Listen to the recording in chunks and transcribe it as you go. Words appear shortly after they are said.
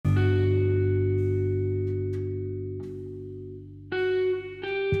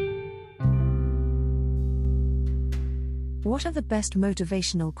What are the best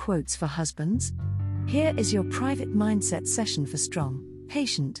motivational quotes for husbands? Here is your private mindset session for strong,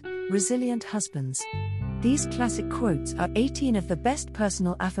 patient, resilient husbands. These classic quotes are 18 of the best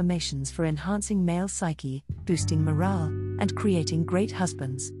personal affirmations for enhancing male psyche, boosting morale, and creating great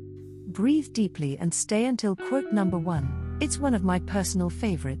husbands. Breathe deeply and stay until quote number 1. It's one of my personal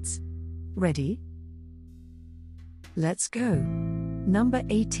favorites. Ready? Let's go. Number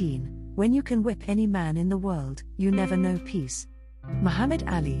 18. When you can whip any man in the world, you never know peace. Muhammad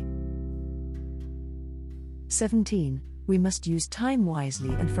Ali. 17. We must use time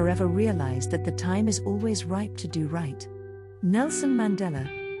wisely and forever realize that the time is always ripe to do right. Nelson Mandela.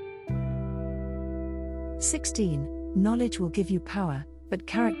 16. Knowledge will give you power, but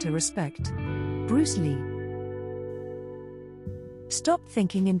character respect. Bruce Lee. Stop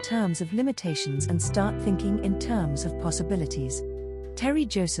thinking in terms of limitations and start thinking in terms of possibilities. Terry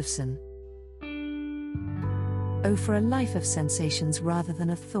Josephson. Oh, for a life of sensations rather than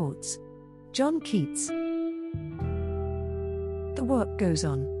of thoughts. John Keats. The work goes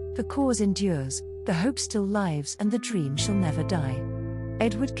on, the cause endures, the hope still lives and the dream shall never die.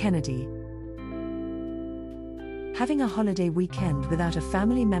 Edward Kennedy. Having a holiday weekend without a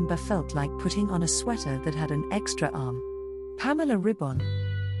family member felt like putting on a sweater that had an extra arm. Pamela Ribbon.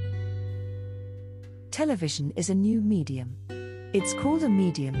 Television is a new medium. It's called a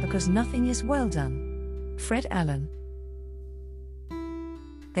medium because nothing is well done. Fred Allen.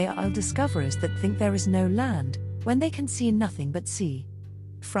 They are discoverers that think there is no land, when they can see nothing but sea.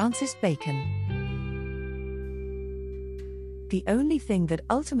 Francis Bacon. The only thing that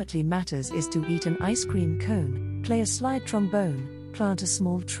ultimately matters is to eat an ice cream cone, play a slide trombone, plant a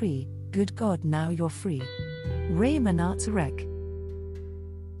small tree, good God now you're free. Ray Manazarek.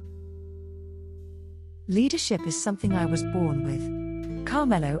 Leadership is something I was born with.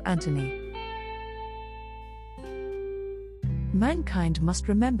 Carmelo Anthony. Mankind must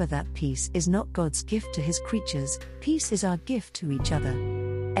remember that peace is not God's gift to his creatures, peace is our gift to each other.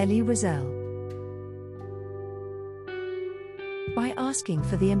 Elie Wiesel. By asking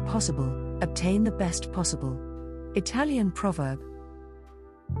for the impossible, obtain the best possible. Italian proverb.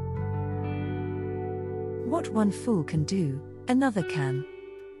 What one fool can do, another can.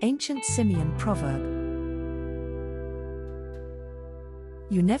 Ancient Simian proverb.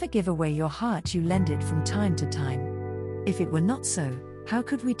 You never give away your heart, you lend it from time to time. If it were not so, how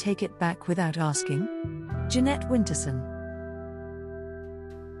could we take it back without asking? Jeanette Winterson.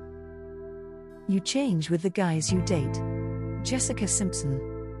 You change with the guys you date. Jessica Simpson.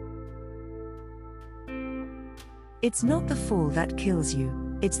 It's not the fall that kills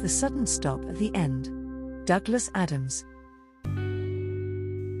you, it's the sudden stop at the end. Douglas Adams.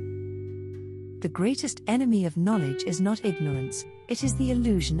 The greatest enemy of knowledge is not ignorance, it is the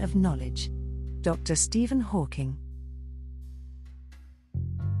illusion of knowledge. Dr. Stephen Hawking.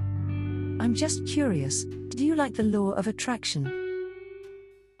 I'm just curious, do you like the law of attraction?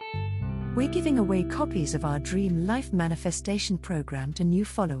 We're giving away copies of our Dream Life Manifestation program to new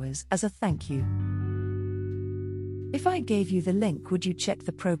followers as a thank you. If I gave you the link, would you check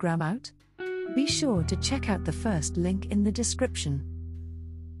the program out? Be sure to check out the first link in the description.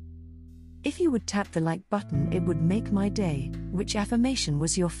 If you would tap the like button, it would make my day. Which affirmation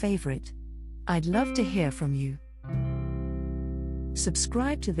was your favorite? I'd love to hear from you.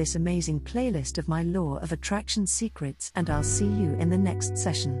 Subscribe to this amazing playlist of my Law of Attraction secrets and I'll see you in the next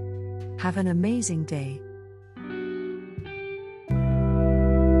session. Have an amazing day.